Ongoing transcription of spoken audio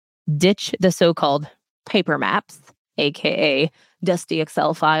Ditch the so-called paper maps, aka dusty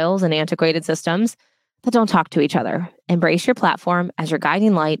Excel files and antiquated systems that don't talk to each other. Embrace your platform as your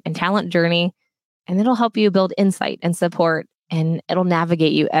guiding light and talent journey, and it'll help you build insight and support, and it'll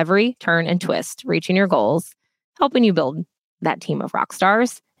navigate you every turn and twist, reaching your goals, helping you build that team of rock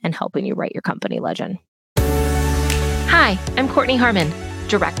stars, and helping you write your company legend. Hi, I'm Courtney Harmon,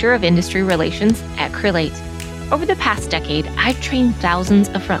 Director of Industry Relations at Create. Over the past decade, I've trained thousands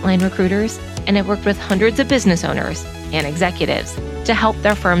of frontline recruiters, and I've worked with hundreds of business owners and executives to help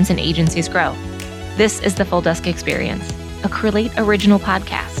their firms and agencies grow. This is the Full Desk Experience, a Create original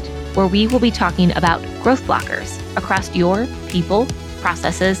podcast where we will be talking about growth blockers across your people,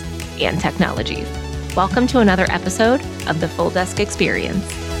 processes, and technologies. Welcome to another episode of the Full Desk Experience.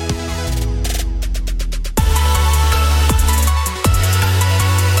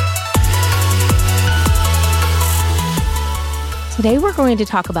 Today, we're going to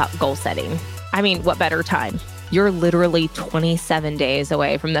talk about goal setting. I mean, what better time? You're literally 27 days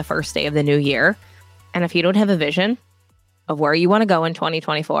away from the first day of the new year. And if you don't have a vision of where you want to go in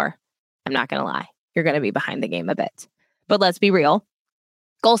 2024, I'm not going to lie, you're going to be behind the game a bit. But let's be real.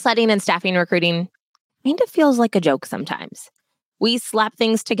 Goal setting and staffing recruiting kind of feels like a joke sometimes. We slap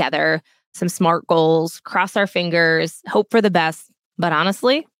things together, some SMART goals, cross our fingers, hope for the best. But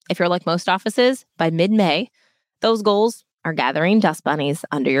honestly, if you're like most offices, by mid-May, those goals are gathering dust bunnies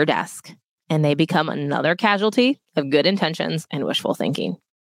under your desk, and they become another casualty of good intentions and wishful thinking.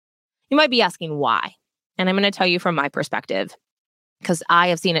 You might be asking why, and I'm going to tell you from my perspective, because I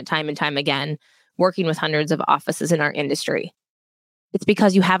have seen it time and time again, working with hundreds of offices in our industry. It's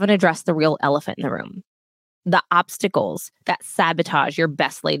because you haven't addressed the real elephant in the room, the obstacles that sabotage your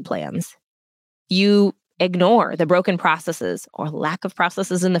best laid plans. You ignore the broken processes or lack of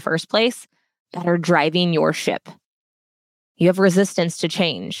processes in the first place that are driving your ship. You have resistance to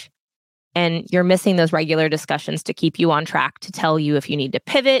change, and you're missing those regular discussions to keep you on track, to tell you if you need to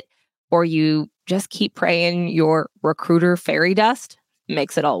pivot, or you just keep praying your recruiter fairy dust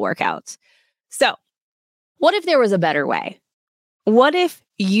makes it all work out. So, what if there was a better way? What if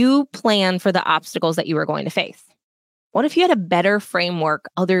you plan for the obstacles that you were going to face? What if you had a better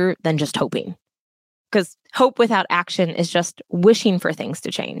framework other than just hoping? Because hope without action is just wishing for things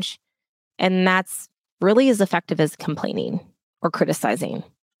to change. And that's really as effective as complaining or criticizing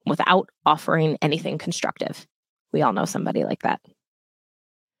without offering anything constructive. We all know somebody like that.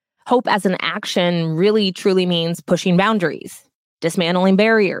 Hope as an action really truly means pushing boundaries, dismantling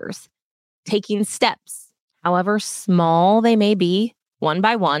barriers, taking steps, however small they may be, one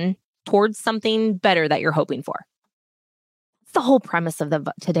by one, towards something better that you're hoping for. It's the whole premise of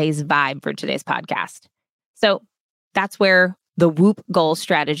today's vibe for today's podcast. So that's where the WOOP goal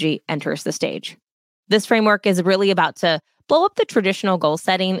strategy enters the stage. This framework is really about to blow up the traditional goal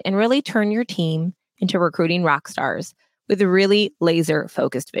setting and really turn your team into recruiting rock stars with a really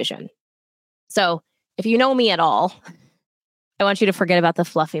laser-focused vision. So if you know me at all, I want you to forget about the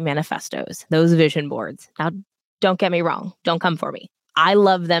fluffy manifestos, those vision boards. Now, don't get me wrong. Don't come for me. I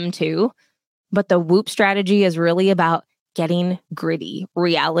love them too. But the WOOP strategy is really about getting gritty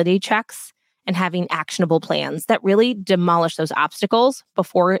reality checks and having actionable plans that really demolish those obstacles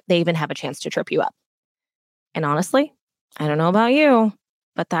before they even have a chance to trip you up. And honestly, I don't know about you,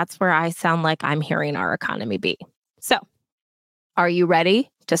 but that's where I sound like I'm hearing our economy be. So, are you ready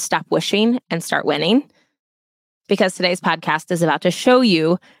to stop wishing and start winning? Because today's podcast is about to show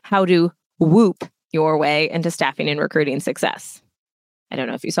you how to WOOP your way into staffing and recruiting success. I don't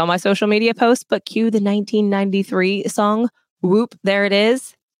know if you saw my social media post, but cue the 1993 song, WOOP, there it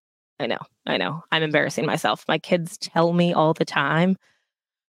is. I know. I'm embarrassing myself. My kids tell me all the time.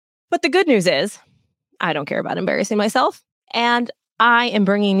 But the good news is, I don't care about embarrassing myself. And I am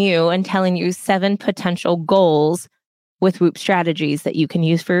bringing you and telling you 7 potential goals with WOOP strategies that you can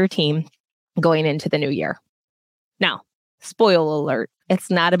use for your team going into the new year. Now, spoiler alert, it's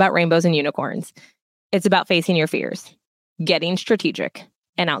not about rainbows and unicorns. It's about facing your fears, getting strategic,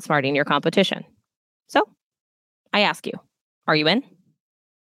 and outsmarting your competition. So, I ask you, are you in?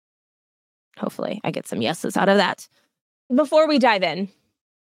 Hopefully, I get some yeses out of that. Before we dive in,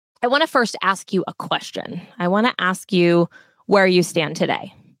 I want to first ask you a question. I want to ask you where you stand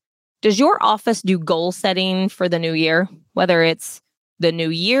today. Does your office do goal setting for the new year? Whether it's the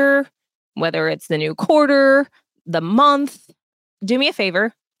new year, whether it's the new quarter, the month, do me a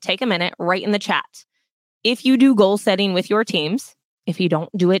favor, take a minute, write in the chat. If you do goal setting with your teams, if you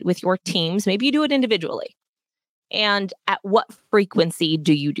don't do it with your teams, maybe you do it individually. And at what frequency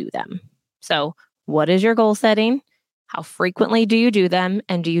do you do them? So what is your goal setting? How frequently do you do them?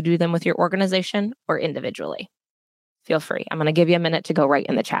 And do you do them with your organization or individually? feel free. I'm going to give you a minute to go right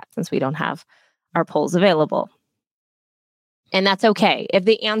in the chat since we don't have our polls available. And that's okay. If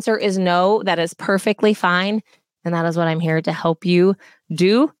the answer is no, that is perfectly fine. And that is what I'm here to help you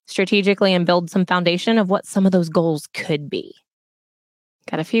do strategically and build some foundation of what some of those goals could be.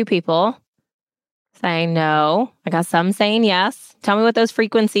 Got a few people saying no. I got some saying yes. Tell me what those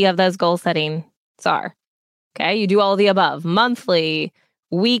frequency of those goal settings are. Okay, you do all of the above. Monthly,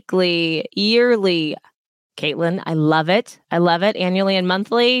 weekly, yearly. Caitlin, I love it. I love it. Annually and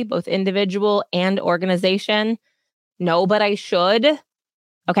monthly, both individual and organization. No, but I should.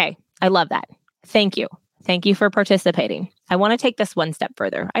 Okay, I love that. Thank you. Thank you for participating. I want to take this one step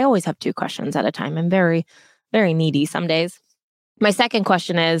further. I always have 2 questions at a time. I'm very, very needy some days. My second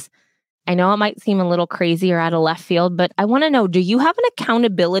question is, I know it might seem a little crazy or out of left field, but I want to know, do you have an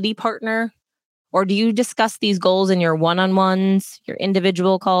accountability partner? Or do you discuss these goals in your one-on-ones, your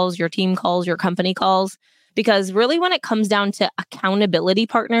individual calls, your team calls, your company calls? Because really when it comes down to accountability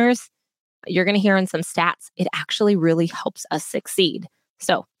partners, you're going to hear in some stats, it actually really helps us succeed.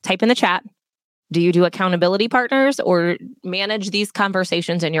 So type in the chat, do you do accountability partners or manage these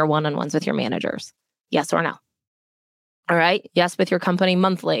conversations in your one-on-ones with your managers? Yes or no? All right. Yes, with your company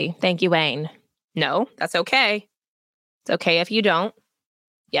monthly. Thank you, Wayne. No, that's okay. It's okay if you don't.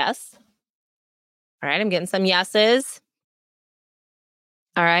 Yes. All right. I'm getting some yeses.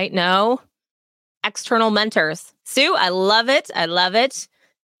 All right. No. External mentors. Sue, I love it. I love it.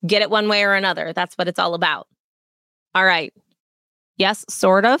 Get it one way or another. That's what it's all about. All right. Yes,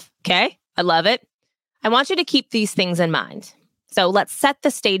 sort of. Okay. I love it. I want you to keep these things in mind. So let's set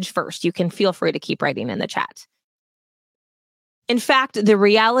the stage first. You can feel free to keep writing in the chat. In fact, the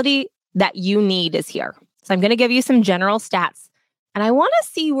reality that you need is here. So I'm going to give you some general stats, and I want to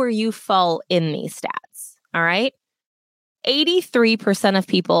see where you fall in these stats. All right. 83% of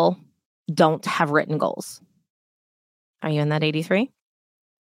people don't have written goals. Are you in that 83?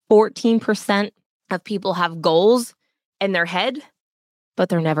 14% of people have goals in their head, but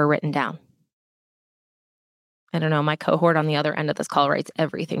they're never written down. I don't know. My cohort on the other end of this call writes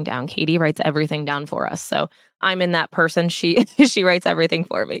everything down. Katie writes everything down for us. So I'm in that person. She writes everything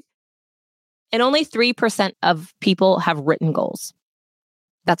for me. And only 3% of people have written goals.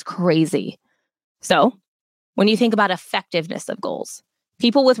 That's crazy. So when you think about effectiveness of goals,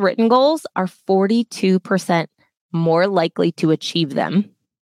 people with written goals are 42% more likely to achieve them.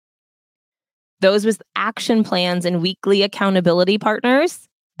 Those with action plans and weekly accountability partners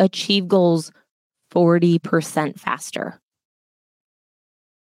achieve goals 40% faster.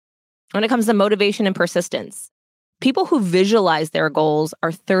 When it comes to motivation and persistence, people who visualize their goals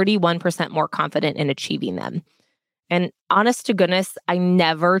are 31% more confident in achieving them. And honest to goodness, I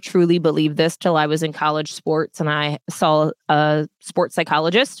never truly believed this till I was in college sports and I saw a sports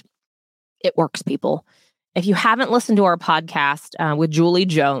psychologist. It works, people. If you haven't listened to our podcast with Julie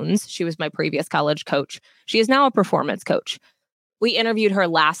Jones, she was my previous college coach. She is now a performance coach. We interviewed her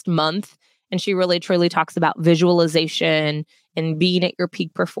last month, and she really truly talks about visualization and being at your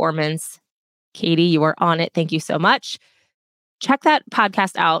peak performance. Katie, you are on it. Thank you so much. Check that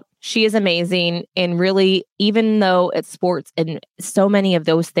podcast out. She is amazing. And really, even though it's sports and so many of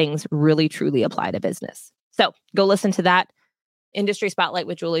those things really truly apply to business. So go listen to that Industry Spotlight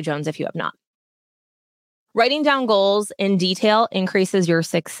with Julie Jones if you have not. Writing down goals in detail increases your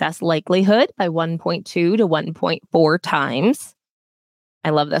success likelihood by 1.2 to 1.4 times. I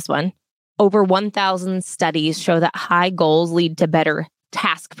love this one. Over 1,000 studies show that high goals lead to better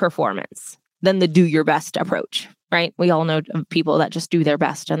task performance than the do your best approach, right? We all know of people that just do their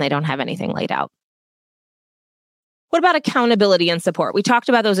best and they don't have anything laid out. What about accountability and support? We talked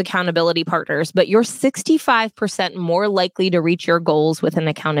about those accountability partners, but you're 65% more likely to reach your goals with an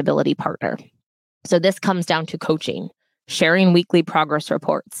accountability partner. So this comes down to coaching, sharing weekly progress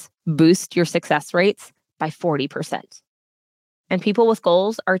reports, boost your success rates by 40%. And people with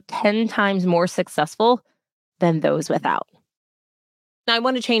goals are 10 times more successful than those without. Now, I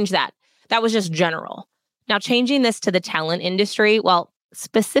want to change that. That was just general. Now, changing this to the talent industry, well,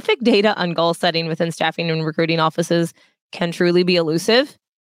 specific data on goal setting within staffing and recruiting offices can truly be elusive.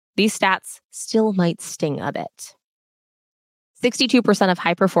 These stats still might sting a bit. 62% of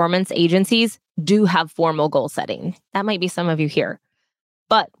high-performance agencies do have formal goal setting. That might be some of you here.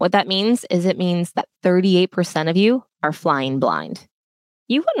 But what that means is it means that 38% of you are flying blind.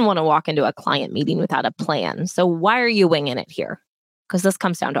 You wouldn't want to walk into a client meeting without a plan. So why are you winging it here? Because this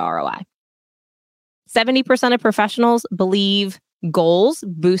comes down to ROI. 70% of professionals believe goals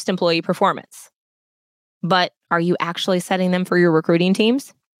boost employee performance. But are you actually setting them for your recruiting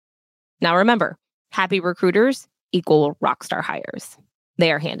teams? Now remember, happy recruiters equal rockstar hires.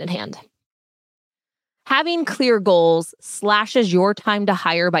 They are hand in hand. Having clear goals slashes your time to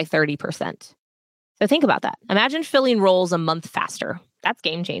hire by 30%. So think about that. Imagine filling roles a month faster. That's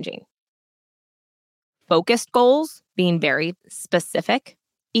game changing. Focused goals, being very specific,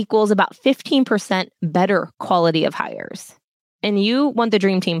 equals about 15% better quality of hires. And you want the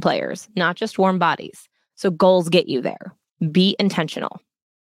dream team players, not just warm bodies. So goals get you there. Be intentional.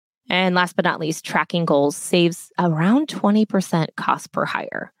 And last but not least, tracking goals saves around 20% cost per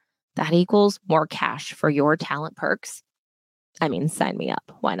hire. That equals more cash for your talent perks. I mean, sign me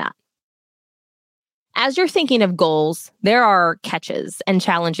up. Why not? As you're thinking of goals, there are catches and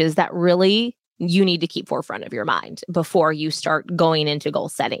challenges that really you need to keep forefront of your mind before you start going into goal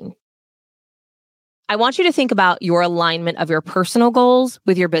setting. I want you to think about your alignment of your personal goals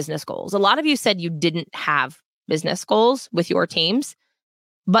with your business goals. A lot of you said you didn't have business goals with your teams,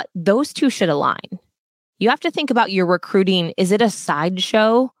 but those two should align. You have to think about your recruiting. Is it a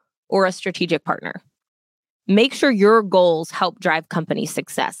sideshow or a strategic partner? Make sure your goals help drive company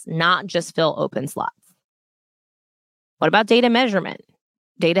success, not just fill open slots. What about data measurement?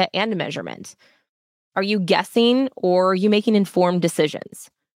 Data and measurement. Are you guessing or are you making informed decisions?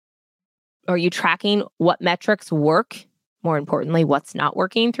 Are you tracking what metrics work? More importantly, what's not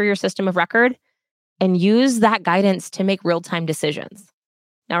working through your system of record? And use that guidance to make real-time decisions.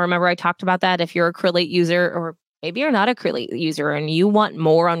 Now, remember, I talked about that. If you're a Corelate user, or maybe you're not a Corelate user and you want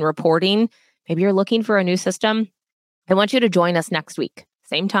more on reporting, maybe you're looking for a new system, I want you to join us next week.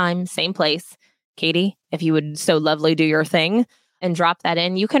 Same time, same place. Katie, if you would so lovely do your thing and drop that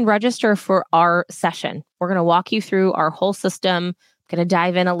in, you can register for our session. We're going to walk you through our whole system, going to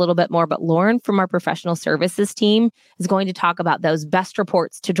dive in a little bit more, but Lauren from our professional services team is going to talk about those best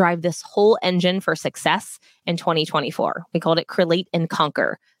reports to drive this whole engine for success in 2024. We called it Create and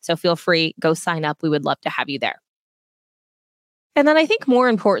Conquer. So feel free, go sign up. We would love to have you there. And then I think more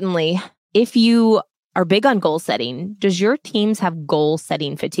importantly, if you are big on goal setting, does your teams have goal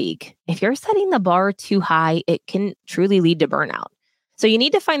setting fatigue? If you're setting the bar too high, it can truly lead to burnout. So you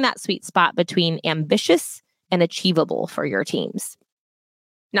need to find that sweet spot between ambitious and achievable for your teams.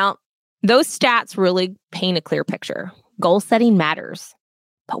 Now, those stats really paint a clear picture. Goal setting matters,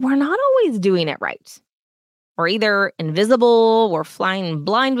 but we're not always doing it right. We're either invisible, we're flying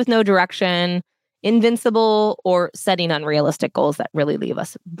blind with no direction, invincible, or setting unrealistic goals that really leave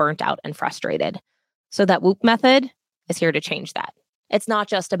us burnt out and frustrated. So that WOOP method is here to change that. It's not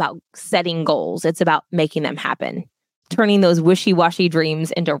just about setting goals, it's about making them happen, turning those wishy-washy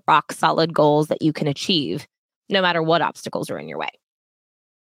dreams into rock-solid goals that you can achieve, no matter what obstacles are in your way.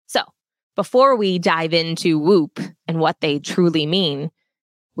 So, before we dive into WOOP and what they truly mean,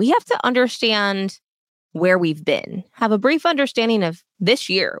 we have to understand where we've been, have a brief understanding of this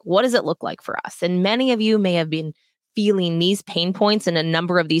year. What does it look like for us? And many of you may have been feeling these pain points in a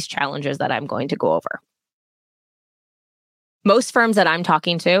number of these challenges that I'm going to go over. Most firms that I'm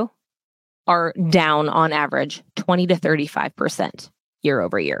talking to are down on average 20 to 35% year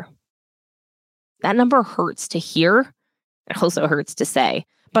over year. That number hurts to hear. It also hurts to say.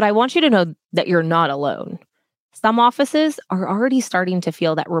 But I want you to know that you're not alone. Some offices are already starting to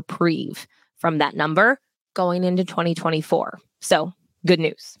feel that reprieve from that number going into 2024. So, good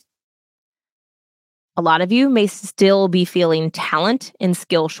news. A lot of you may still be feeling talent and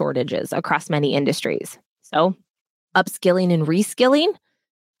skill shortages across many industries. So, upskilling and reskilling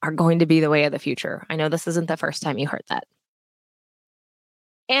are going to be the way of the future. I know this isn't the first time you heard that.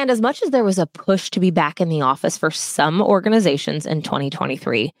 And as much as there was a push to be back in the office for some organizations in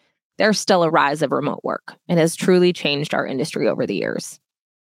 2023, there's still a rise of remote work. It has truly changed our industry over the years.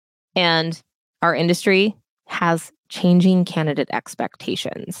 And our industry has changing candidate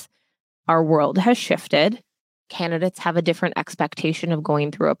expectations. Our world has shifted. Candidates have a different expectation of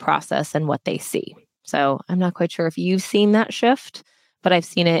going through a process and what they see. So I'm not quite sure if you've seen that shift, but I've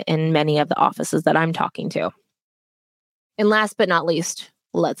seen it in many of the offices that I'm talking to. And last but not least,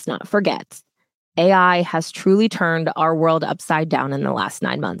 let's not forget, AI has truly turned our world upside down in the last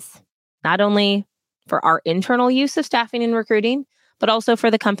 9 months, not only for our internal use of staffing and recruiting, but also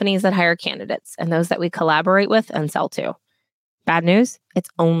for the companies that hire candidates and those that we collaborate with and sell to. Bad news, it's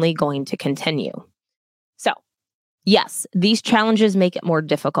only going to continue. So, yes, these challenges make it more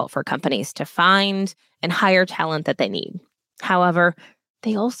difficult for companies to find and hire talent that they need. However,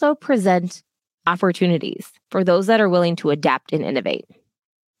 they also present opportunities for those that are willing to adapt and innovate.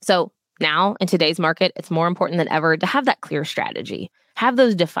 So now in today's market, it's more important than ever to have that clear strategy, have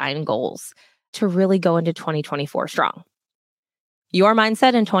those defined goals to really go into 2024 strong. Your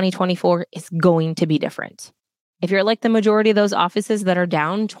mindset in 2024 is going to be different. If you're like the majority of those offices that are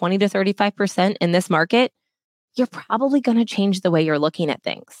down 20 to 35% in this market, you're probably going to change the way you're looking at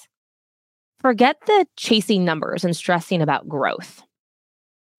things. Forget the chasing numbers and stressing about growth.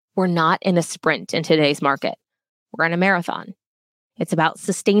 We're not in a sprint in today's market. We're in a marathon. It's about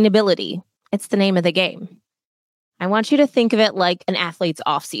sustainability. It's the name of the game. I want you to think of it like an athlete's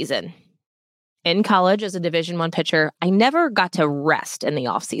off season. In college, as a Division I pitcher, I never got to rest in the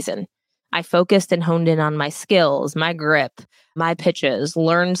off season. I focused and honed in on my skills, my grip, my pitches,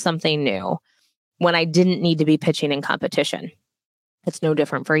 learned something new when I didn't need to be pitching in competition. It's no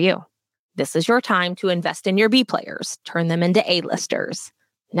different for you. This is your time to invest in your B players, turn them into A-listers,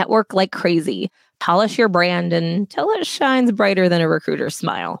 network like crazy, polish your brand until it shines brighter than a recruiter's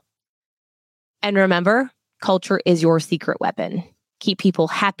smile. And remember, culture is your secret weapon. Keep people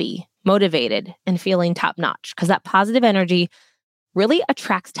happy, motivated, and feeling top-notch, because that positive energy really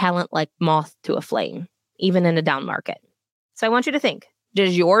attracts talent like moth to a flame, even in a down market. So I want you to think,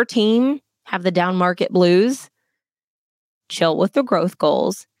 does your team have the down market blues? Chill with the growth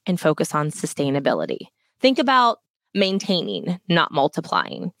goals and focus on sustainability. Think about maintaining, not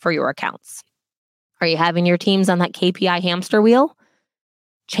multiplying for your accounts. Are you having your teams on that KPI hamster wheel?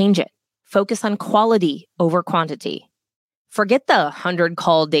 Change it. Focus on quality over quantity. Forget the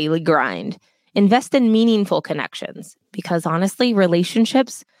 100-call daily grind. Invest in meaningful connections, because honestly,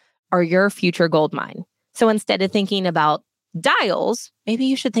 relationships are your future gold mine. So instead of thinking about dials, maybe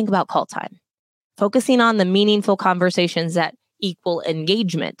you should think about call time. Focusing on the meaningful conversations that equal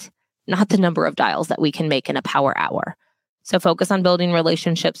engagement, not the number of dials that we can make in a power hour. So focus on building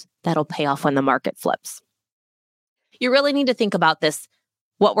relationships that'll pay off when the market flips. You really need to think about this,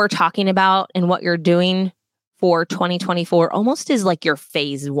 what we're talking about and what you're doing for 2024 almost is like your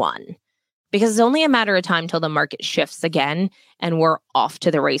phase one, because it's only a matter of time till the market shifts again and we're off to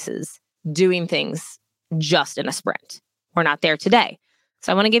the races, doing things just in a sprint. We're not there today.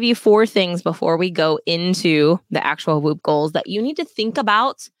 So I want to give you 4 things before we go into the actual WOOP goals that you need to think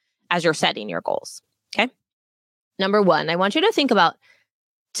about as you're setting your goals. Okay. Number 1, I want you to think about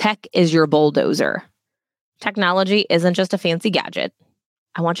tech is your bulldozer. Technology isn't just a fancy gadget.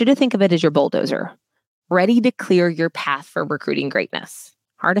 I want you to think of it as your bulldozer, ready to clear your path for recruiting greatness.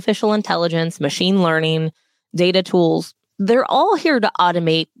 Artificial intelligence, machine learning, data tools, they're all here to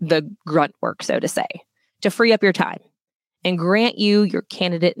automate the grunt work, so to say, to free up your time and grant you your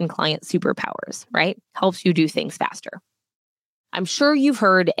candidate and client superpowers, right? Helps you do things faster. I'm sure you've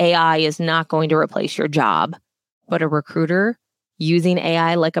heard AI is not going to replace your job, but a recruiter using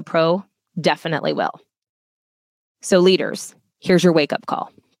AI like a pro definitely will. So leaders, here's your wake-up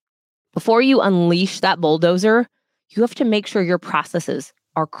call. Before you unleash that bulldozer, you have to make sure your processes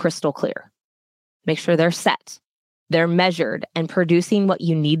are crystal clear. Make sure they're set, they're measured and producing what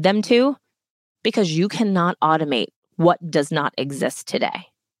you need them to, because you cannot automate what does not exist today.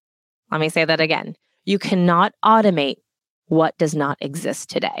 Let me say that again. You cannot automate what does not exist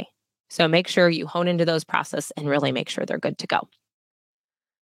today. So make sure you hone into those processes and really make sure they're good to go.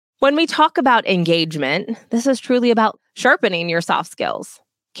 When we talk about engagement, this is truly about sharpening your soft skills.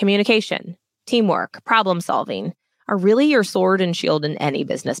 Communication, teamwork, problem solving are really your sword and shield in any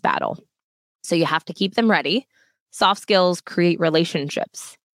business battle. So you have to keep them ready. Soft skills create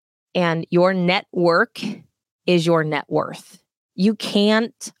relationships, and your network is your net worth. You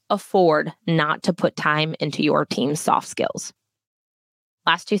can't afford not to put time into your team's soft skills.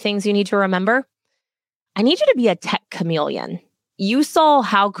 Last 2 things you need to remember. I need you to be a tech chameleon. You saw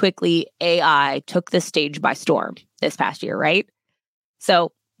how quickly AI took the stage by storm this past year, right?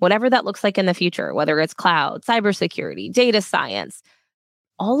 So whatever that looks like in the future, whether it's cloud, cybersecurity, data science,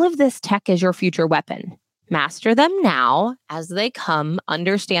 all of this tech is your future weapon. Master them now as they come,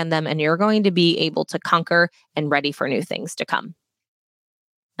 understand them, and you're going to be able to conquer and ready for new things to come.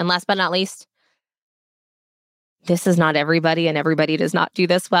 And last but not least, this is not everybody and everybody does not do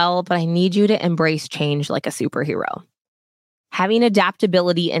this well, but I need you to embrace change like a superhero. Having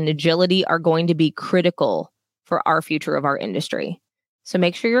adaptability and agility are going to be critical for our future of our industry. So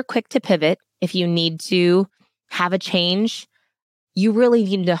make sure you're quick to pivot. If you need to have a change, you really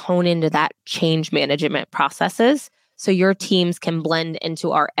need to hone into that change management processes so your teams can blend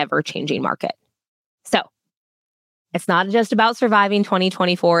into our ever-changing market. So it's not just about surviving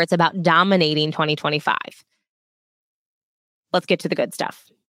 2024, it's about dominating 2025. Let's get to the good stuff.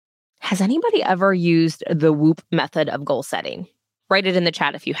 Has anybody ever used the WOOP method of goal setting? Write it in the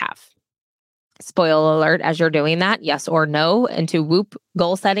chat if you have. Spoiler alert, as you're doing that, yes or no into WOOP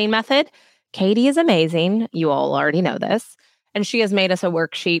goal setting method. Katie is amazing. You all already know this. And she has made us a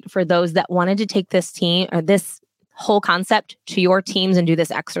worksheet for those that wanted to take this team or this whole concept to your teams and do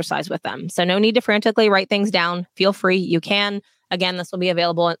this exercise with them. So no need to frantically write things down. Feel free. You can. Again, this will be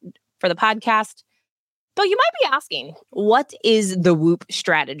available for the podcast. So you might be asking, what is the WOOP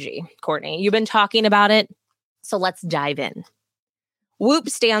strategy, Courtney? You've been talking about it, so let's dive in. WOOP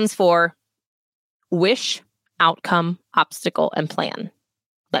stands for Wish, Outcome, Obstacle, and Plan.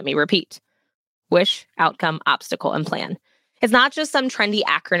 Let me repeat. Wish, outcome, obstacle, and plan. It's not just some trendy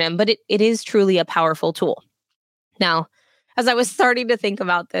acronym, but it is truly a powerful tool. Now, as I was starting to think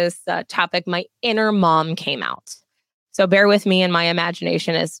about this topic, my inner mom came out. So bear with me, and my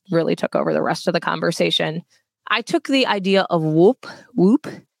imagination has really took over the rest of the conversation. I took the idea of WOOP,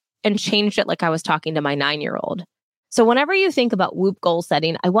 and changed it like I was talking to my 9-year-old. So whenever you think about WOOP goal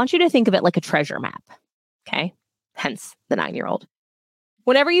setting, I want you to think of it like a treasure map. Okay? Hence the 9-year-old.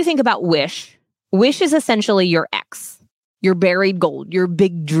 Whenever you think about wish is essentially your X, your buried gold, your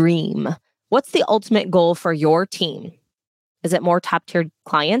big dream. What's the ultimate goal for your team? Is it more top-tier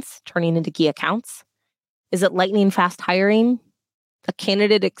clients turning into key accounts? Is it lightning fast hiring? A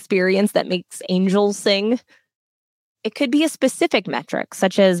candidate experience that makes angels sing? It could be a specific metric,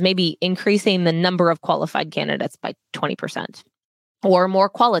 such as maybe increasing the number of qualified candidates by 20%, or more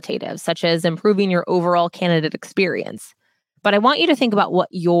qualitative, such as improving your overall candidate experience. But I want you to think about what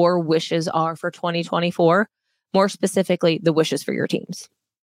your wishes are for 2024, more specifically, the wishes for your teams.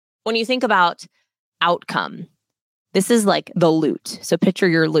 When you think about outcome, this is like the loot. So picture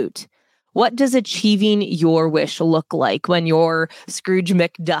your loot. What does achieving your wish look like when you're Scrooge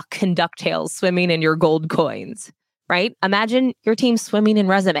McDuck and DuckTales swimming in your gold coins, right? Imagine your team swimming in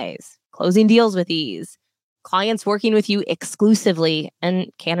resumes, closing deals with ease, clients working with you exclusively,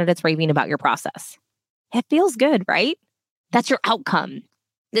 and candidates raving about your process. It feels good, right? That's your outcome.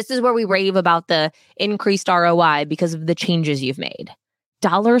 This is where we rave about the increased ROI because of the changes you've made.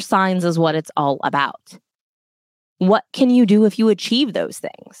 Dollar signs is what it's all about. What can you do if you achieve those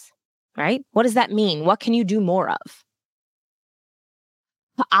things, right? What does that mean? What can you do more of?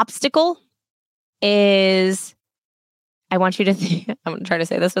 The obstacle is, I want you to think, I'm going to try to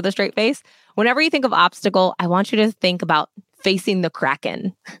say this with a straight face. Whenever you think of obstacle, I want you to think about facing the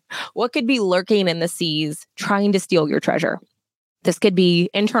Kraken. What could be lurking in the seas trying to steal your treasure? This could be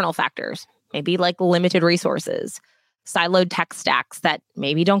internal factors, maybe like limited resources, siloed tech stacks that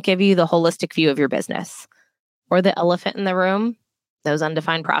maybe don't give you the holistic view of your business, or the elephant in the room, those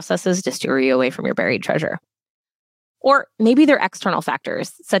undefined processes to steer you away from your buried treasure. Or maybe they're external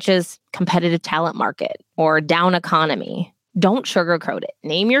factors, such as competitive talent market or down economy. Don't sugarcoat it.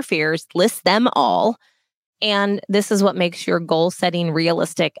 Name your fears, list them all. And this is what makes your goal setting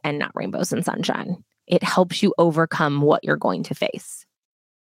realistic and not rainbows and sunshine. It helps you overcome what you're going to face.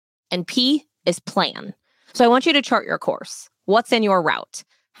 And P is plan. So I want you to chart your course. What's in your route?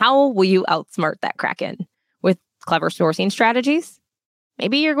 How will you outsmart that Kraken? With clever sourcing strategies?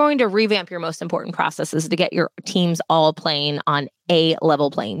 Maybe you're going to revamp your most important processes to get your teams all playing on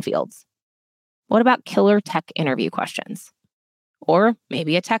A-level playing fields. What about killer tech interview questions? Or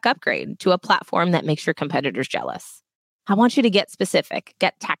maybe a tech upgrade to a platform that makes your competitors jealous. I want you to get specific,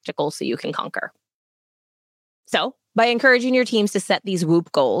 get tactical so you can conquer. So, by encouraging your teams to set these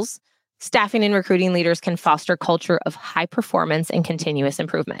WOOP goals, staffing and recruiting leaders can foster culture of high performance and continuous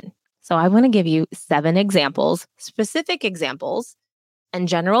improvement. So I want to give you 7 examples, specific examples, and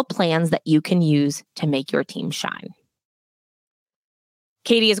general plans that you can use to make your team shine.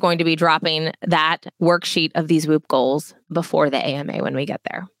 Katie is going to be dropping that worksheet of these WOOP goals before the AMA when we get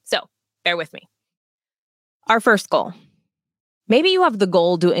there. So bear with me. Our first goal. Maybe you have the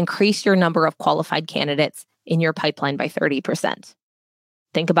goal to increase your number of qualified candidates in your pipeline by 30%.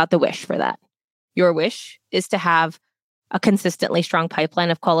 Think about the wish for that. Your wish is to have a consistently strong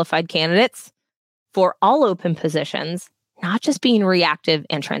pipeline of qualified candidates for all open positions, not just being reactive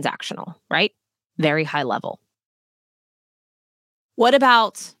and transactional, right? Very high level. What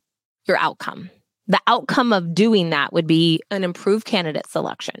about your outcome? The outcome of doing that would be an improved candidate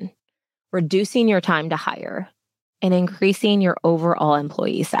selection, reducing your time to hire, and increasing your overall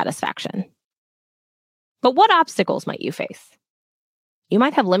employee satisfaction. But what obstacles might you face? You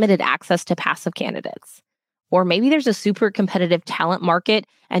might have limited access to passive candidates, or maybe there's a super competitive talent market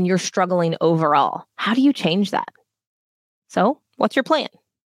and you're struggling overall. How do you change that? So, what's your plan?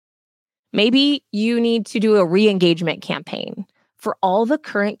 Maybe you need to do a re-engagement campaign for all the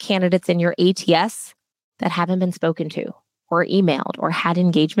current candidates in your ATS that haven't been spoken to or emailed or had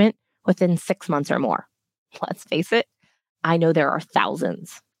engagement within 6 months or more. Let's face it, I know there are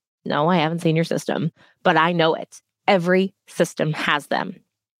thousands. No, I haven't seen your system, but I know it. Every system has them,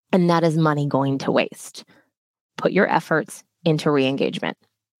 and that is money going to waste. Put your efforts into re-engagement.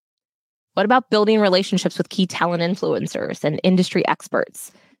 What about building relationships with key talent influencers and industry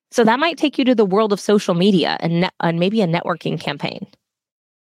experts? So that might take you to the world of social media and maybe a networking campaign.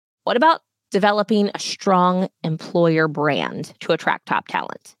 What about Developing a strong employer brand to attract top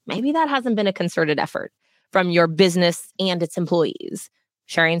talent. Maybe that hasn't been a concerted effort from your business and its employees.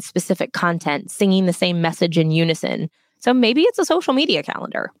 Sharing specific content, singing the same message in unison. So maybe it's a social media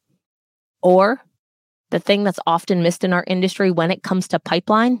calendar. Or the thing that's often missed in our industry when it comes to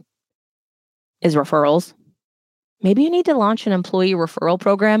pipeline is referrals. Maybe you need to launch an employee referral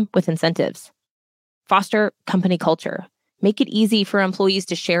program with incentives. Foster company culture. Make it easy for employees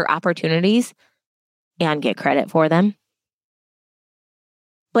to share opportunities and get credit for them.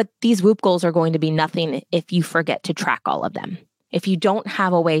 But these WOOP goals are going to be nothing if you forget to track all of them. If you don't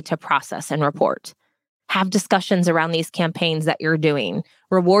have a way to process and report. Have discussions around these campaigns that you're doing.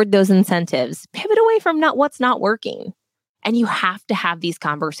 Reward those incentives. Pivot away from what's not working. And you have to have these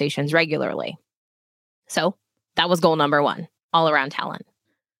conversations regularly. So that was goal number 1, all around talent.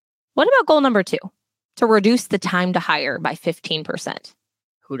 What about goal number 2? To reduce the time to hire by 15%.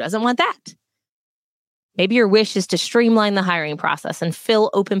 Who doesn't want that? Maybe your wish is to streamline the hiring process and fill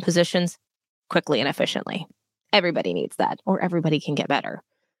open positions quickly and efficiently. Everybody needs that, or everybody can get better.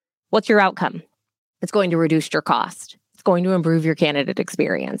 What's your outcome? It's going to reduce your cost. It's going to improve your candidate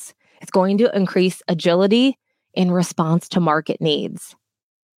experience. It's going to increase agility in response to market needs.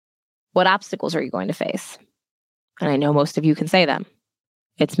 What obstacles are you going to face? And I know most of you can say them.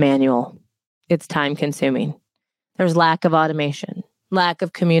 It's manual. It's time consuming. There's lack of automation, lack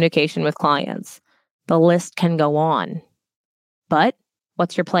of communication with clients. The list can go on. But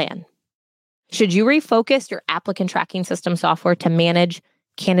what's your plan? Should you refocus your applicant tracking system software to manage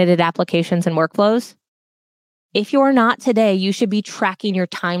candidate applications and workflows? If you're not today, you should be tracking your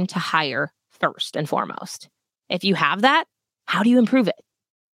time to hire first and foremost. If you have that, how do you improve it?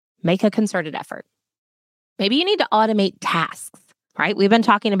 Make a concerted effort. Maybe you need to automate tasks, right? We've been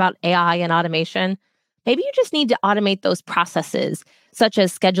talking about AI and automation. Maybe you just need to automate those processes, such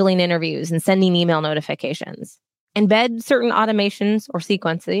as scheduling interviews and sending email notifications. Embed certain automations or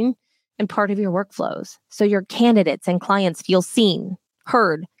sequencing in part of your workflows so your candidates and clients feel seen,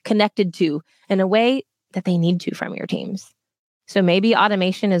 heard, connected to in a way that they need to from your teams. So maybe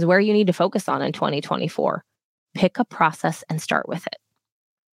automation is where you need to focus on in 2024. Pick a process and start with it.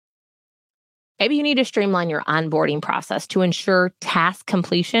 Maybe you need to streamline your onboarding process to ensure task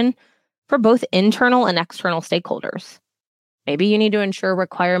completion for both internal and external stakeholders. Maybe you need to ensure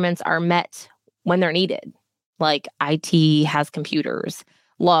requirements are met when they're needed, like IT has computers,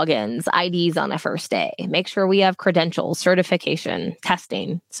 logins, IDs on the first day. Make sure we have credentials, certification,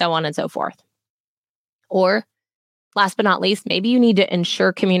 testing, so on and so forth. Or last but not least, maybe you need to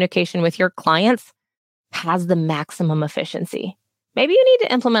ensure communication with your clients has the maximum efficiency. Maybe you need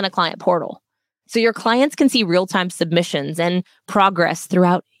to implement a client portal so your clients can see real-time submissions and progress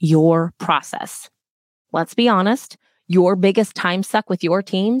throughout your process. Let's be honest, your biggest time suck with your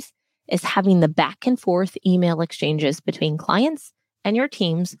teams is having the back and forth email exchanges between clients and your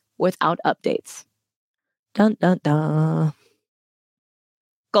teams without updates. Dun, dun, dun.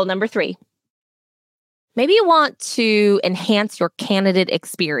 Goal number 3. Maybe you want to enhance your candidate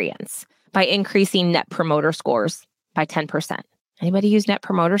experience by increasing net promoter scores by 10%. Anybody use net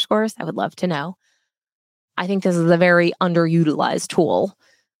promoter scores? I would love to know. I think this is a very underutilized tool.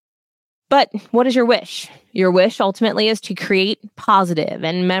 But what is your wish? Your wish ultimately is to create positive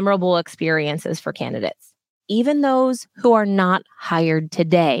and memorable experiences for candidates, even those who are not hired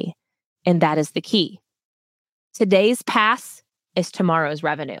today. And that is the key. Today's pass is tomorrow's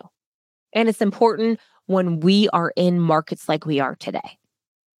revenue. And it's important when we are in markets like we are today.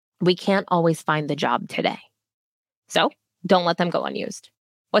 We can't always find the job today. So don't let them go unused.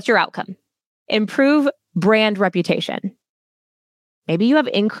 What's your outcome? Improve brand reputation. Maybe you have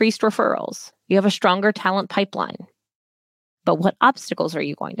increased referrals. You have a stronger talent pipeline. But what obstacles are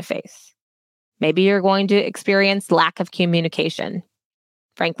you going to face? Maybe you're going to experience lack of communication,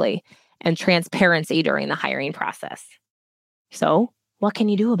 frankly, and transparency during the hiring process. So what can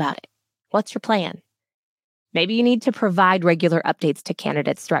you do about it? What's your plan? Maybe you need to provide regular updates to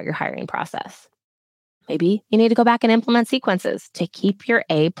candidates throughout your hiring process. Maybe you need to go back and implement sequences to keep your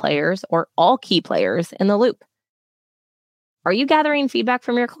A players or all key players in the loop. Are you gathering feedback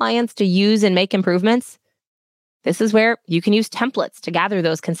from your clients to use and make improvements? This is where you can use templates to gather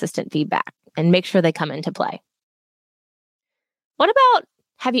those consistent feedback and make sure they come into play. What about,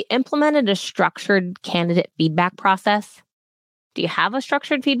 have you implemented a structured candidate feedback process? Do you have a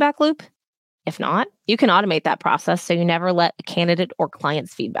structured feedback loop? If not, you can automate that process so you never let a candidate or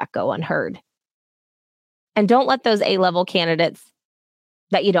client's feedback go unheard. And don't let those A-level candidates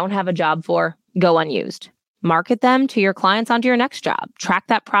that you don't have a job for go unused. Market them to your clients onto your next job. Track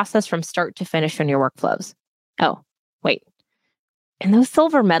that process from start to finish in your workflows. Oh, wait. And those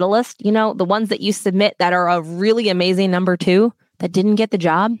silver medalists, the ones that you submit that are a really amazing number two that didn't get the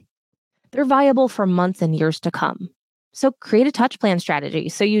job, they're viable for months and years to come. So create a touch plan strategy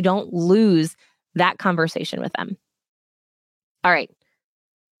so you don't lose that conversation with them. All right.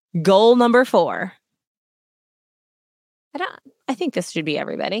 Goal number 4. I think this should be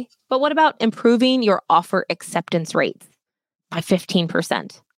everybody. But what about improving your offer acceptance rates by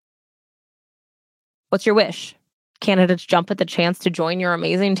 15%? What's your wish? Candidates jump at the chance to join your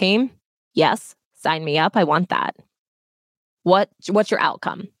amazing team? Yes, sign me up. I want that. What's your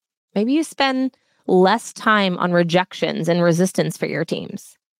outcome? Maybe you spend less time on rejections and resistance for your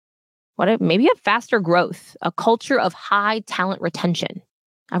teams. Maybe you have faster growth, a culture of high talent retention.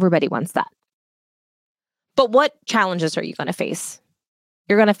 Everybody wants that. But what challenges are you going to face?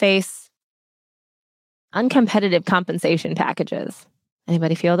 You're going to face uncompetitive compensation packages.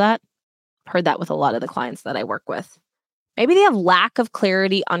 Anybody feel that? I've heard that with a lot of the clients that I work with. Maybe they have lack of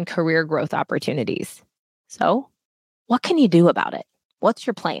clarity on career growth opportunities. So, what can you do about it? What's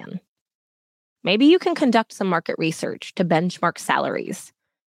your plan? Maybe you can conduct some market research to benchmark salaries,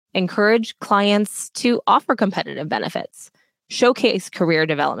 encourage clients to offer competitive benefits, showcase career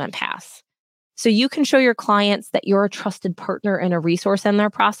development paths, so you can show your clients that you're a trusted partner and a resource in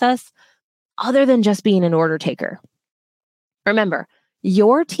their process, other than just being an order taker. Remember,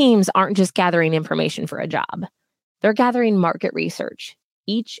 your teams aren't just gathering information for a job. They're gathering market research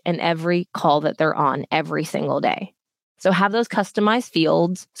each and every call that they're on every single day. So have those customized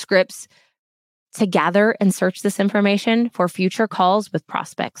fields, scripts to gather and search this information for future calls with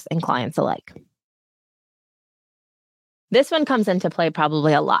prospects and clients alike. This one comes into play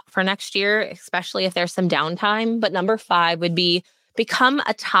probably a lot for next year, especially if there's some downtime. But number 5 would be become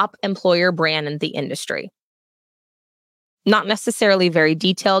a top employer brand in the industry. Not necessarily very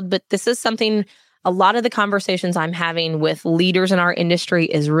detailed, but this is something a lot of the conversations I'm having with leaders in our industry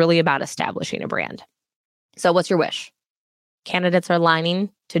is really about establishing a brand. So what's your wish? Candidates are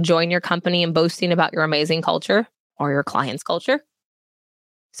lining to join your company and boasting about your amazing culture or your client's culture.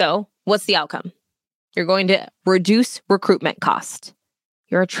 So what's the outcome? You're going to reduce recruitment cost.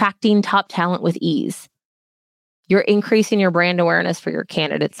 You're attracting top talent with ease. You're increasing your brand awareness for your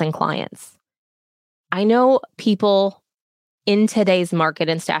candidates and clients. I know people in today's market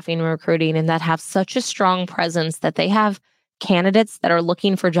in staffing and recruiting and that have such a strong presence that they have candidates that are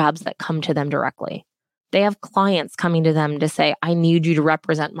looking for jobs that come to them directly. They have clients coming to them to say, I need you to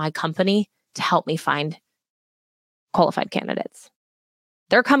represent my company to help me find qualified candidates.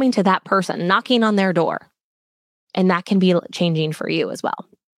 They're coming to that person, knocking on their door. And that can be changing for you as well.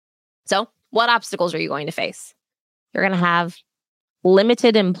 So, what obstacles are you going to face? You're going to have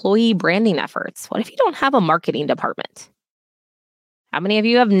limited employee branding efforts. What if you don't have a marketing department? How many of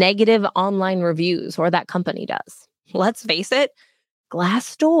you have negative online reviews, or that company does? Let's face it,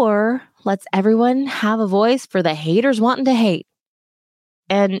 Glassdoor lets everyone have a voice for the haters wanting to hate.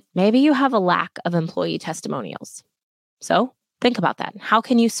 And maybe you have a lack of employee testimonials. So, think about that. How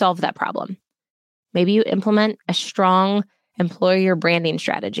can you solve that problem? Maybe you implement a strong employer branding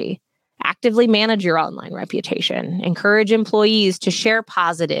strategy. Actively manage your online reputation. Encourage employees to share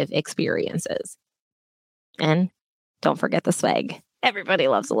positive experiences. And don't forget the swag. Everybody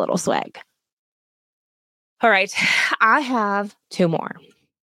loves a little swag. All right, I have 2 more.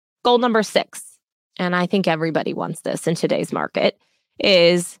 Goal number 6, and I think everybody wants this in today's market,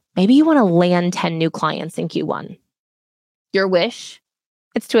 is maybe you want to land 10 new clients in Q1. Your wish,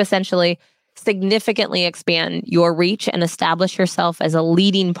 it's to essentially significantly expand your reach and establish yourself as a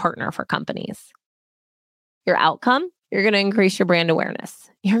leading partner for companies. Your outcome, you're going to increase your brand awareness.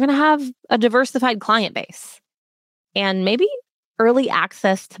 You're going to have a diversified client base and maybe early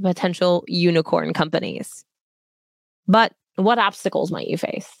access to potential unicorn companies. But what obstacles might you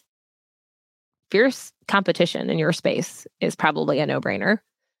face? Fierce competition in your space is probably a no-brainer.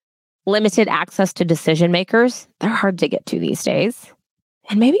 Limited access to decision makers, they're hard to get to these days.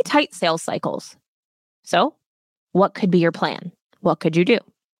 And maybe tight sales cycles. So, what could be your plan? What could you do?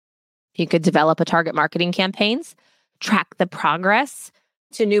 You could develop a target marketing campaigns, track the progress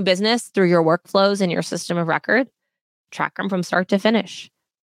to new business through your workflows and your system of record, track them from start to finish.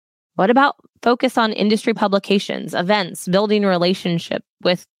 What about focus on industry publications, events, building a relationship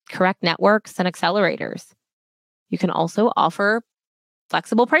with correct networks and accelerators? You can also offer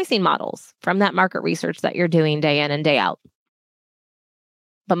flexible pricing models from that market research that you're doing day in and day out.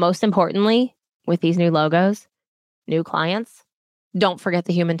 But most importantly, with these new logos, new clients, don't forget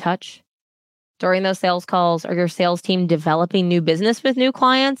the human touch. During those sales calls, are your sales team developing new business with new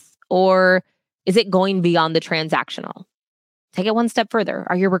clients, or is it going beyond the transactional? Take it one step further.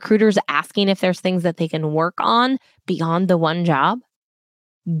 Are your recruiters asking if there's things that they can work on beyond the one job?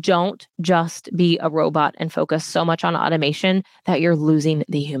 Don't just be a robot and focus so much on automation that you're losing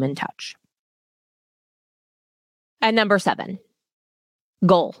the human touch. And number 7,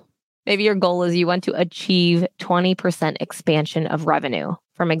 goal. Maybe your goal is you want to achieve 20% expansion of revenue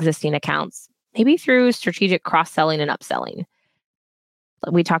from existing accounts, maybe through strategic cross-selling and upselling.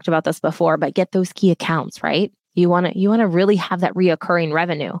 We talked about this before, but get those key accounts, right? You want to really have that reoccurring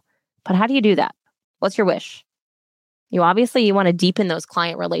revenue. But how do you do that? What's your wish? You want to deepen those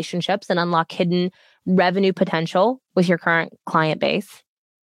client relationships and unlock hidden revenue potential with your current client base.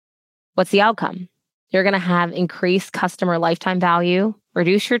 What's the outcome? You're going to have increased customer lifetime value,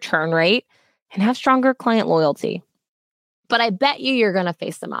 reduce your churn rate, and have stronger client loyalty. But I bet you're going to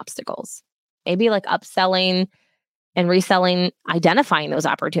face some obstacles. Maybe like upselling and reselling, identifying those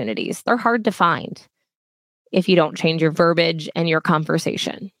opportunities. They're hard to find if you don't change your verbiage and your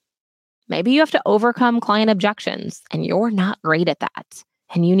conversation. Maybe you have to overcome client objections, and you're not great at that,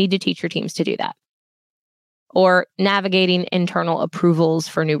 and you need to teach your teams to do that. Or navigating internal approvals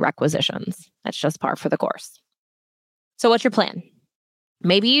for new requisitions. That's just par for the course. So what's your plan?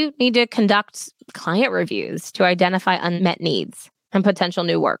 Maybe you need to conduct client reviews to identify unmet needs and potential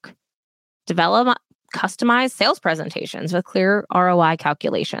new work. Develop customized sales presentations with clear ROI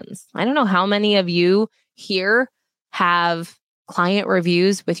calculations. I don't know how many of you here have client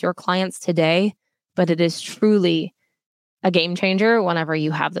reviews with your clients today, but it is truly a game changer whenever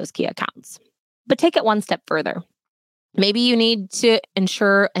you have those key accounts. But take it one step further. Maybe you need to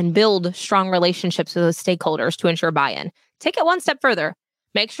ensure and build strong relationships with those stakeholders to ensure buy-in. Take it one step further.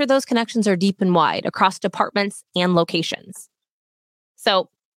 Make sure those connections are deep and wide across departments and locations. So,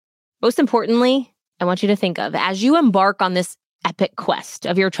 most importantly, I want you to think of, as you embark on this epic quest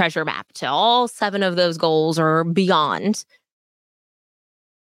of your treasure map to all 7 of those goals or beyond,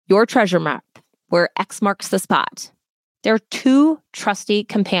 your treasure map, where X marks the spot, there are 2 trusty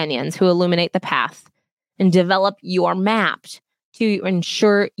companions who illuminate the path and develop your map to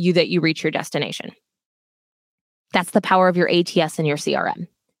ensure that you reach your destination. That's the power of your ATS and your CRM,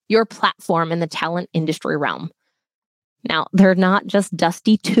 your platform in the talent industry realm. Now, they're not just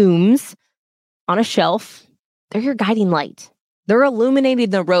dusty tombs on a shelf. They're your guiding light. They're illuminating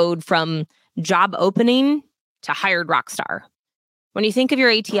the road from job opening to hired rock star. When you think of your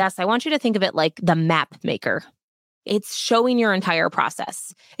ATS, I want you to think of it like the map maker. It's showing your entire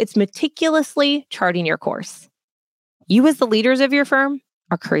process. It's meticulously charting your course. You, as the leaders of your firm,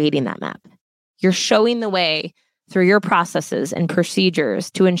 are creating that map. You're showing the way through your processes and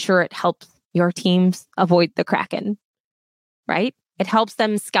procedures to ensure it helps your teams avoid the Kraken, right? It helps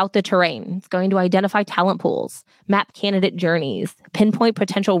them scout the terrain. It's going to identify talent pools, map candidate journeys, pinpoint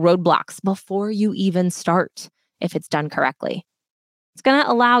potential roadblocks before you even start, if it's done correctly. It's going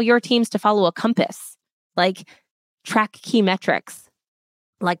to allow your teams to follow a compass, like track key metrics,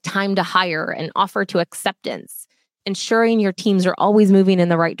 like time to hire and offer to acceptance, ensuring your teams are always moving in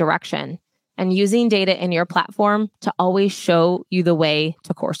the right direction, and using data in your platform to always show you the way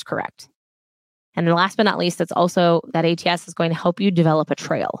to course correct. And then last but not least, it's also that ATS is going to help you develop a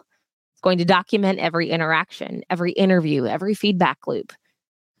trail. It's going to document every interaction, every interview, every feedback loop,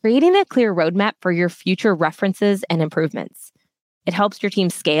 creating a clear roadmap for your future references and improvements. It helps your team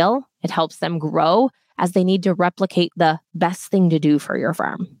scale. It helps them grow as they need to replicate the best thing to do for your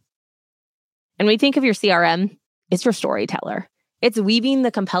firm. And when we think of your CRM, it's your storyteller. It's weaving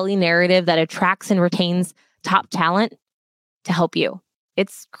the compelling narrative that attracts and retains top talent to help you.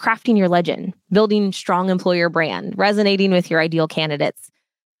 It's crafting your legend, building strong employer brand, resonating with your ideal candidates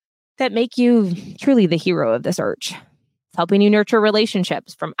that make you truly the hero of the search. It's helping you nurture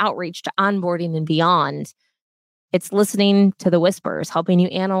relationships from outreach to onboarding and beyond. It's listening to the whispers, helping you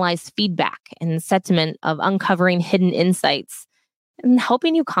analyze feedback and sentiment of uncovering hidden insights, and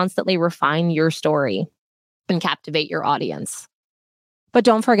helping you constantly refine your story and captivate your audience. But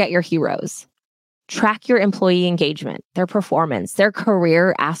don't forget your heroes. Track your employee engagement, their performance, their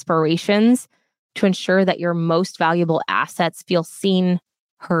career aspirations to ensure that your most valuable assets feel seen,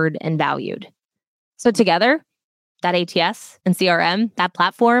 heard, and valued. So together, that ATS and CRM, that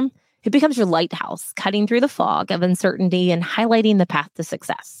platform, it becomes your lighthouse, cutting through the fog of uncertainty and highlighting the path to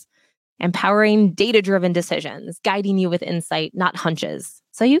success, empowering data-driven decisions, guiding you with insight, not hunches,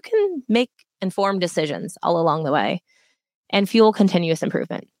 so you can make informed decisions all along the way and fuel continuous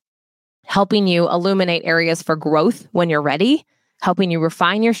improvement, helping you illuminate areas for growth when you're ready, helping you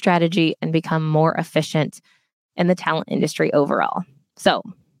refine your strategy and become more efficient in the talent industry overall. So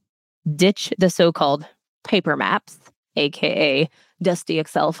ditch the so-called paper maps, aka dusty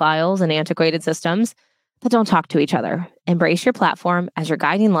Excel files and antiquated systems that don't talk to each other. Embrace your platform as your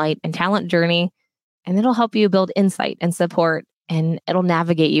guiding light and talent journey, and it'll help you build insight and support and it'll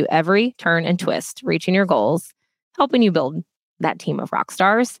navigate you every turn and twist, reaching your goals, helping you build that team of rock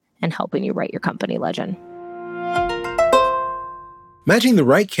stars, and helping you write your company legend. Matching the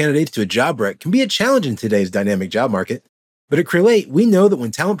right candidates to a job rec can be a challenge in today's dynamic job market. But at Create, we know that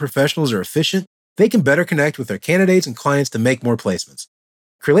when talent professionals are efficient, they can better connect with their candidates and clients to make more placements.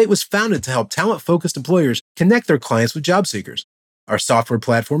 Create was founded to help talent-focused employers connect their clients with job seekers. Our software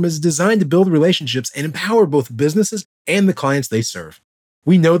platform is designed to build relationships and empower both businesses and the clients they serve.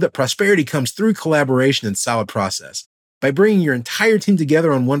 We know that prosperity comes through collaboration and solid process. By bringing your entire team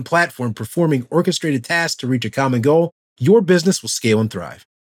together on one platform, performing orchestrated tasks to reach a common goal, your business will scale and thrive.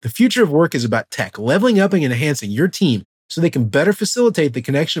 The future of work is about tech leveling up and enhancing your team so they can better facilitate the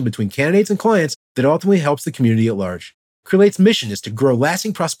connection between candidates and clients that ultimately helps the community at large. Create's mission is to grow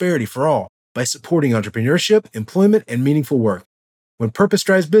lasting prosperity for all by supporting entrepreneurship, employment, and meaningful work. When purpose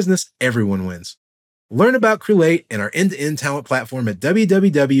drives business, everyone wins. Learn about Create and our end-to-end talent platform at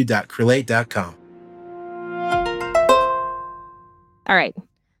www.create.com. All right,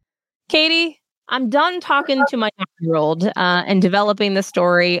 Katie, I'm done talking to my 9-year-old and developing the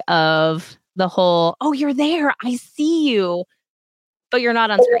story of the whole, oh, you're there, I see you, but you're not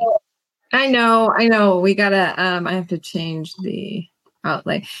on screen. I know. We gotta, I have to change the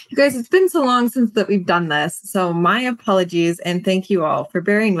outlay. You guys, it's been so long since that we've done this. So my apologies and thank you all for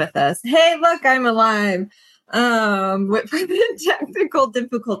bearing with us. Hey, look, I'm alive. With the technical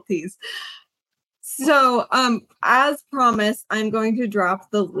difficulties. So, as promised, I'm going to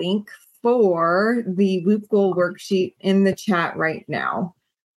drop the link for the WOOP goal worksheet in the chat right now.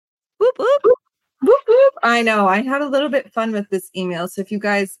 Whoop, whoop. Whoop, whoop. I know. I had a little bit fun with this email. So if you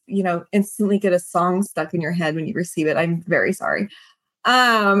guys, instantly get a song stuck in your head when you receive it, I'm very sorry.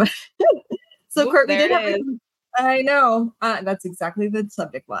 So Whoop, Kurt, we there did have it is. I know. That's exactly the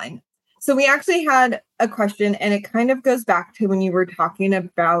subject line. So we actually had a question, and it kind of goes back to when you were talking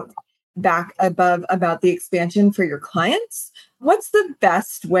about back above about the expansion for your clients. What's the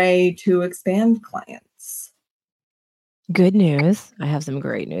best way to expand clients? Good news. I have some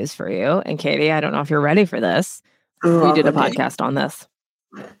great news for you. And Katie, I don't know if you're ready for this. Ooh, We did a okay. podcast on this.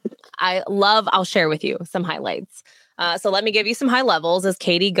 I'll share with you some highlights. So let me give you some high levels as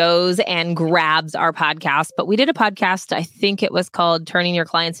Katie goes and grabs our podcast. But we did a podcast, I think it was called Turning Your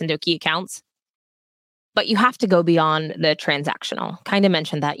Clients into Key Accounts. But you have to go beyond the transactional. Kind of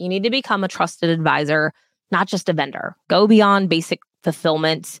mentioned that. You need to become a trusted advisor, not just a vendor. Go beyond basic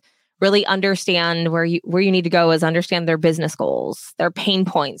fulfillment. Really understand where you need to go is understand their business goals, their pain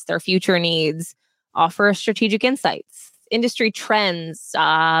points, their future needs, offer strategic insights, industry trends,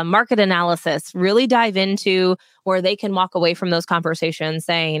 market analysis, really dive into where they can walk away from those conversations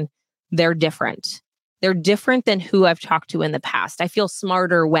saying they're different. They're different than who I've talked to in the past. I feel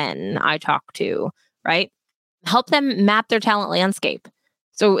smarter when I talk to, right? Help them map their talent landscape.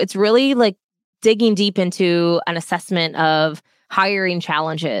 So it's really like digging deep into an assessment of hiring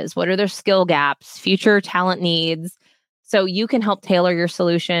challenges. What are their skill gaps, future talent needs? So you can help tailor your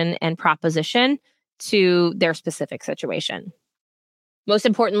solution and proposition to their specific situation. Most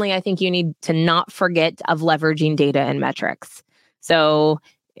importantly, I think you need to not forget of leveraging data and metrics. So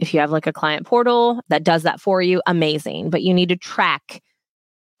if you have like a client portal that does that for you, amazing. But you need to track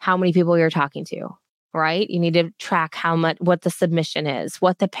how many people you're talking to, right? You need to track what the submission is,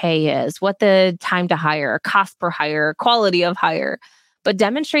 what the pay is, what the time to hire, cost per hire, quality of hire, but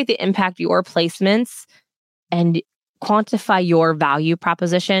demonstrate the impact your placements and quantify your value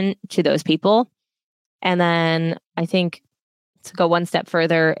proposition to those people. And then I think to go one step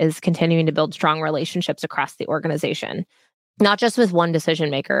further is continuing to build strong relationships across the organization, not just with one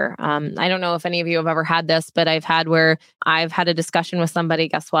decision maker. I don't know if any of you have ever had this, but I've had a discussion with somebody,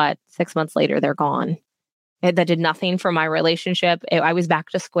 guess what? 6 months later, they're gone. That did nothing for my relationship. I was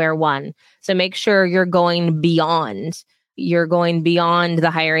back to square one. So make sure you're going beyond. You're going beyond the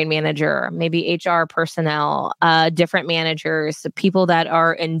hiring manager, maybe HR personnel, different managers, people that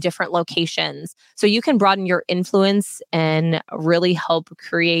are in different locations. So you can broaden your influence and really help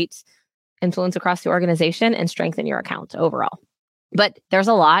create influence across the organization and strengthen your account overall. But there's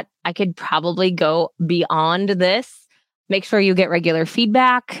a lot. I could probably go beyond this. Make sure you get regular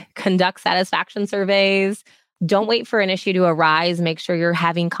feedback, conduct satisfaction surveys. Don't wait for an issue to arise. Make sure you're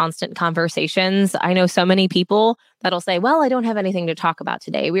having constant conversations. I know so many people that'll say, well, I don't have anything to talk about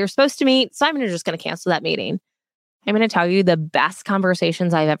today. We were supposed to meet, so I'm just going to cancel that meeting. I'm going to tell you the best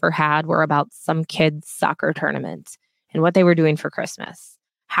conversations I've ever had were about some kids' soccer tournament and what they were doing for Christmas,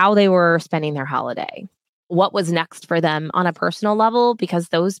 how they were spending their holiday, what was next for them on a personal level, because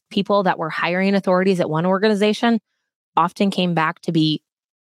those people that were hiring authorities at one organization often came back to be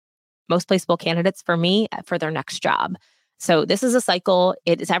most placeable candidates for me for their next job. So this is a cycle.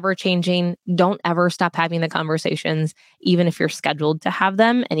 It is ever changing. Don't ever stop having the conversations, even if you're scheduled to have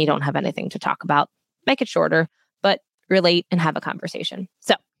them and you don't have anything to talk about. Make it shorter, but relate and have a conversation.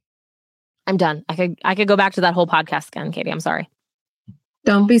 So I'm done. I could go back to that whole podcast again, Katie. I'm sorry.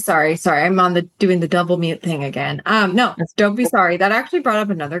 Don't be sorry. Sorry, I'm on the doing the double mute thing again. No, don't be sorry. That actually brought up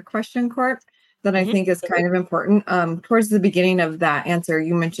another question, Court, that I think is kind of important. Towards the beginning of that answer,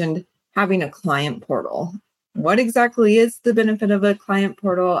 you mentioned having a client portal. What exactly is the benefit of a client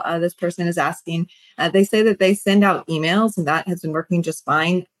portal? This person is asking. They say that they send out emails, and that has been working just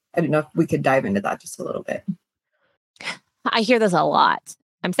fine. I don't know if we could dive into that just a little bit. I hear this a lot.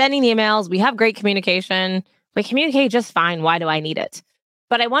 I'm sending emails. We have great communication. We communicate just fine. Why do I need it?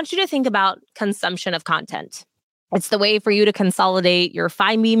 But I want you to think about consumption of content. It's the way for you to consolidate your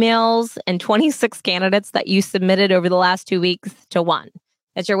 5 emails and 26 candidates that you submitted over the last 2 weeks to one.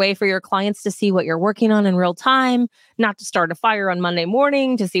 It's your way for your clients to see what you're working on in real time, not to start a fire on Monday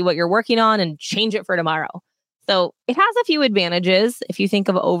morning, to see what you're working on and change it for tomorrow. So it has a few advantages. If you think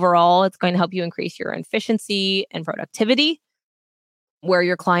of overall, it's going to help you increase your efficiency and productivity, where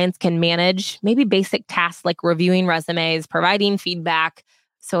your clients can manage maybe basic tasks like reviewing resumes, providing feedback.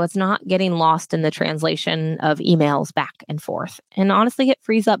 So it's not getting lost in the translation of emails back and forth. And honestly, it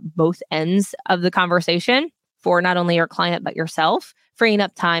frees up both ends of the conversation for not only your client, but yourself, freeing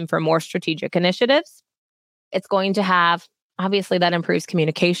up time for more strategic initiatives. It's going to have, obviously, that improves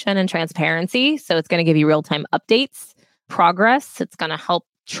communication and transparency. So it's going to give you real-time updates, progress. It's going to help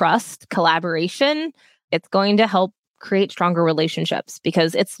trust, collaboration. It's going to help create stronger relationships,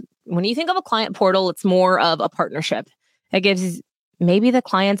 because when you think of a client portal, it's more of a partnership. It gives maybe the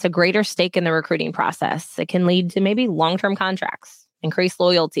clients a greater stake in the recruiting process. It can lead to maybe long-term contracts, increased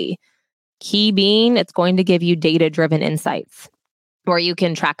loyalty. Key being, it's going to give you data-driven insights where you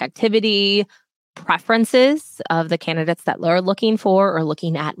can track activity, preferences of the candidates that they're looking for or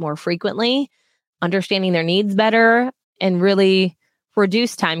looking at more frequently, understanding their needs better, and really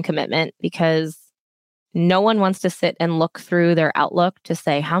reduce time commitment, because no one wants to sit and look through their Outlook to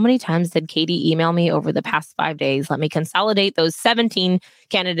say, how many times did Katie email me over the past 5 days? Let me consolidate those 17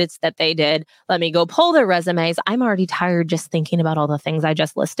 candidates that they did. Let me go pull their resumes. I'm already tired just thinking about all the things I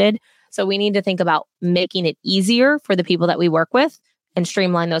just listed. So we need to think about making it easier for the people that we work with and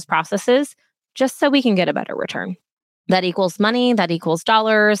streamline those processes just so we can get a better return. That equals money, that equals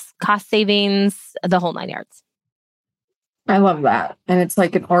dollars, cost savings, the whole 9 yards. I love that. And it's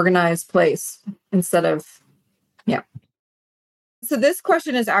like an organized place instead of, yeah. So this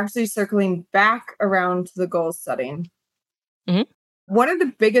question is actually circling back around to the goal setting. Mm-hmm. What are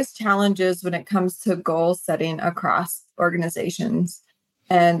the biggest challenges when it comes to goal setting across organizations?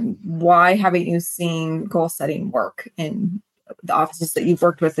 And why haven't you seen goal setting work in the offices that you've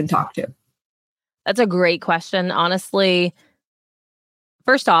worked with and talked to? That's a great question. Honestly,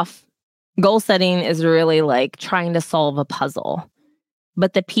 first off, goal setting is really like trying to solve a puzzle,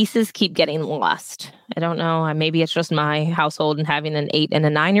 but the pieces keep getting lost. I don't know. Maybe it's just my household and having an 8 and a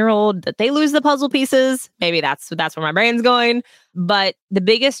 9-year-old that they lose the puzzle pieces. Maybe that's where my brain's going. But the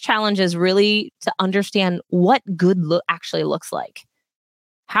biggest challenge is really to understand what good actually looks like.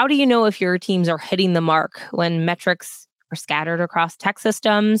 How do you know if your teams are hitting the mark when metrics are scattered across tech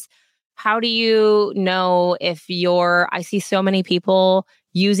systems? How do you know if I see so many people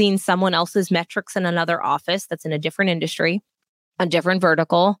using someone else's metrics in another office that's in a different industry, a different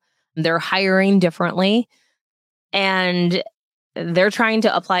vertical, they're hiring differently, and they're trying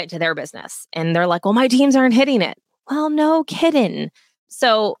to apply it to their business. And they're like, well, my teams aren't hitting it. Well, no kidding.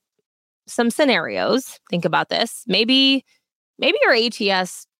 So some scenarios, think about this. Maybe your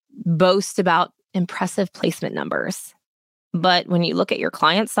ATS boasts about impressive placement numbers. But when you look at your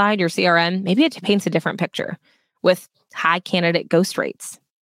client side, your CRM, maybe it paints a different picture with high candidate ghost rates.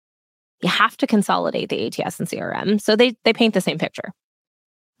 You have to consolidate the ATS and CRM so they paint the same picture.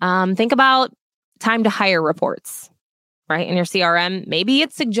 Think about time to hire reports, right? In your CRM, maybe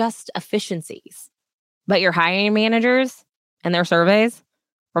it suggests efficiencies, but your hiring managers and their surveys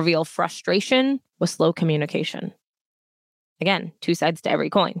reveal frustration with slow communication. Again, 2 sides to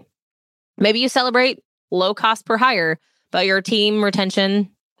every coin. Maybe you celebrate low cost per hire, but your team retention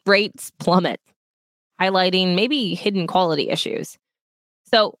rates plummet, highlighting maybe hidden quality issues.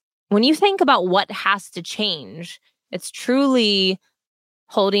 So when you think about what has to change, it's truly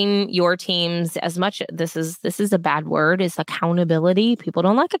holding your teams as much. This is a bad word, is accountability. People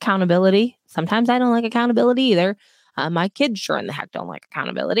don't like accountability. Sometimes I don't like accountability either. My kids sure in the heck don't like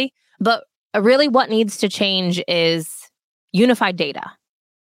accountability. But really what needs to change is unified data,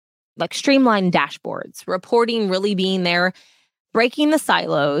 like streamlined dashboards, reporting really being there breaking the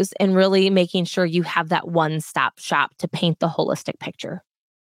silos and really making sure you have that one-stop shop to paint the holistic picture.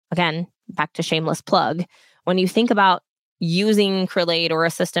 Again, back to shameless plug. When you think about using Crelate or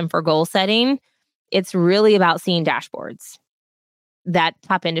a system for goal setting, it's really about seeing dashboards that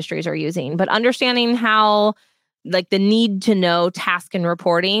top industries are using, but understanding how like the need to know task and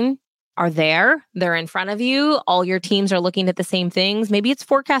reporting are there. They're in front of you. All your teams are looking at the same things. Maybe it's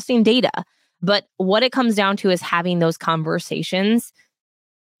forecasting data, but what it comes down to is having those conversations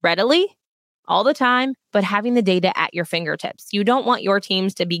readily all the time, but having the data at your fingertips. You don't want your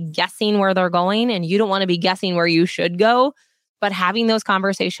teams to be guessing where they're going, and you don't want to be guessing where you should go, but having those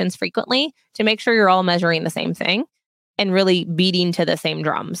conversations frequently to make sure you're all measuring the same thing and really beating to the same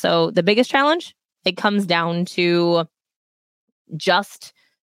drum. So the biggest challenge, it comes down to just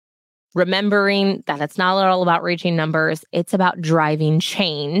remembering that it's not all about reaching numbers. It's about driving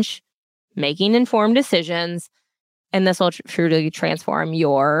change, making informed decisions, and this will truly transform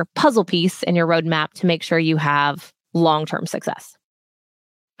your puzzle piece and your roadmap to make sure you have long-term success.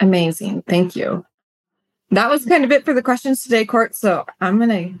 Amazing. Thank you. That was kind of it for the questions today, Court. So I'm going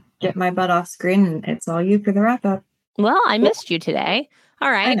to get my butt off screen and it's all you for the wrap up. Well, I missed you today.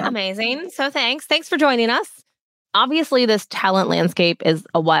 All right. Amazing. So thanks. Thanks for joining us. Obviously, this talent landscape is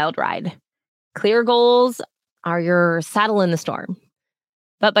a wild ride. Clear goals are your saddle in the storm.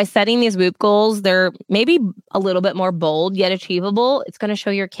 But by setting these WOOP goals, they're maybe a little bit more bold yet achievable. It's going to show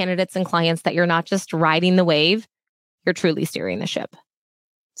your candidates and clients that you're not just riding the wave, you're truly steering the ship.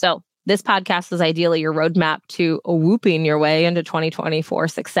 So this podcast is ideally your roadmap to whooping your way into 2024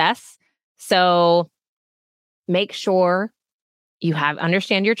 success. So make sure you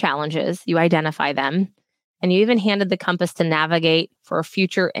understand your challenges, you identify them, and you even handed the compass to navigate for a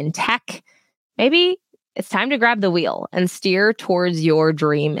future in tech. Maybe it's time to grab the wheel and steer towards your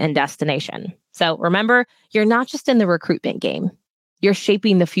dream and destination. So remember, you're not just in the recruitment game. You're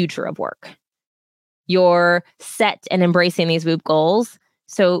shaping the future of work. You're set and embracing these WOOP goals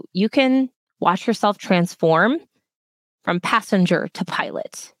so you can watch yourself transform from passenger to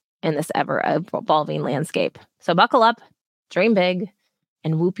pilot in this ever-evolving landscape. So buckle up, dream big,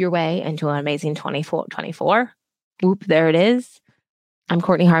 and WOOP your way into an amazing 2024. WOOP, there it is. I'm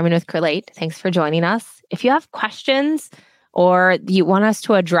Courtney Harmon with Crelate. Thanks for joining us. If you have questions or you want us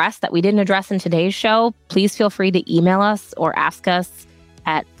to address that we didn't address in today's show, please feel free to email us or ask us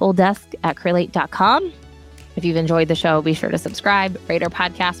at fulldesk@crelate.com. If you've enjoyed the show, be sure to subscribe, rate our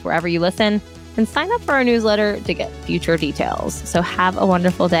podcast wherever you listen, and sign up for our newsletter to get future details. So have a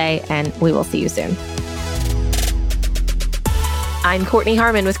wonderful day, and we will see you soon. I'm Courtney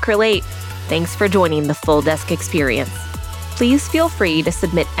Harmon with Crelate. Thanks for joining the Full Desk Experience. Please feel free to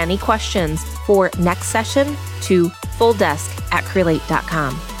submit any questions for next session to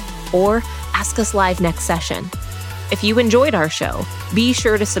fulldesk@crelate.com or ask us live next session. If you enjoyed our show, be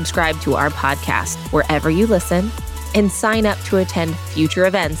sure to subscribe to our podcast wherever you listen and sign up to attend future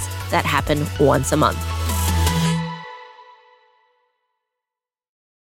events that happen once a month.